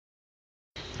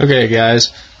Okay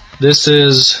guys, this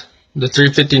is the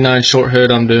 359 short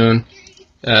hood I'm doing.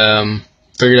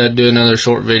 Figured I'd do another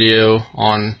short video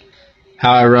on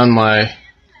how I run my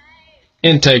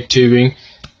intake tubing.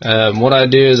 What I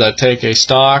do is I take a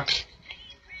stock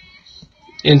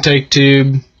intake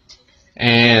tube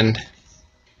and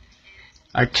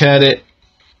I cut it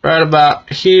right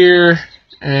about here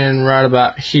and right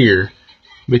about here,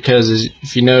 because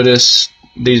if you notice,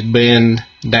 these bend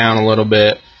down a little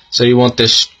bit, so you want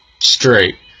this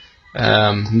straight.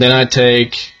 Then I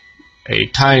take a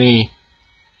tiny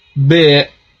bit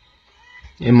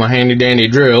in my handy dandy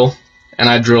drill and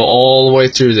I drill all the way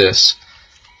through this.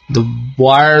 The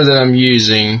wire that I'm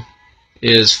using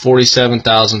is 47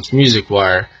 thousandths music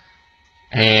wire,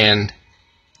 and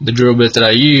the drill bit that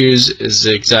I use is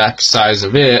the exact size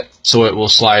of it, so it will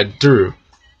slide through.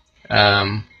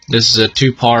 This is a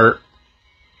two-part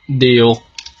deal,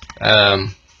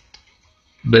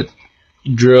 but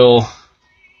you drill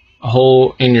a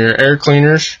hole in your air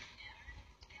cleaners,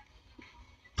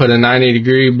 put a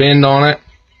 90-degree bend on it,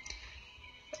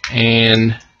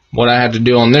 and what I had to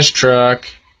do on this truck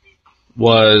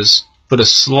was put a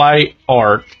slight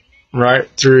arc right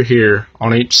through here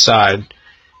on each side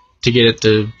to get it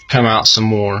to come out some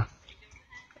more.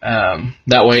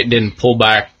 That way it didn't pull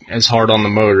back as hard on the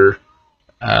motor.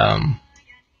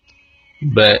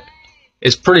 But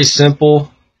it's pretty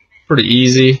simple, pretty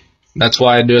easy. That's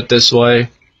why I do it this way.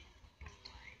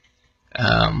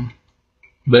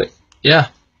 But yeah,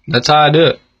 that's how I do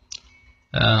it.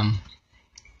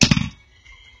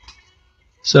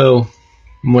 So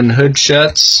when the hood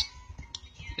shuts,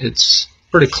 it's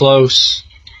pretty close.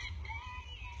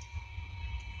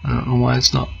 I don't know why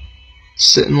it's not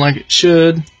sitting like it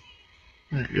should.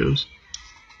 There it goes.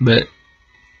 But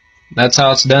that's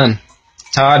how it's done.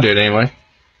 That's how I do it anyway.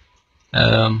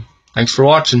 Thanks for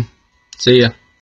watching. See ya.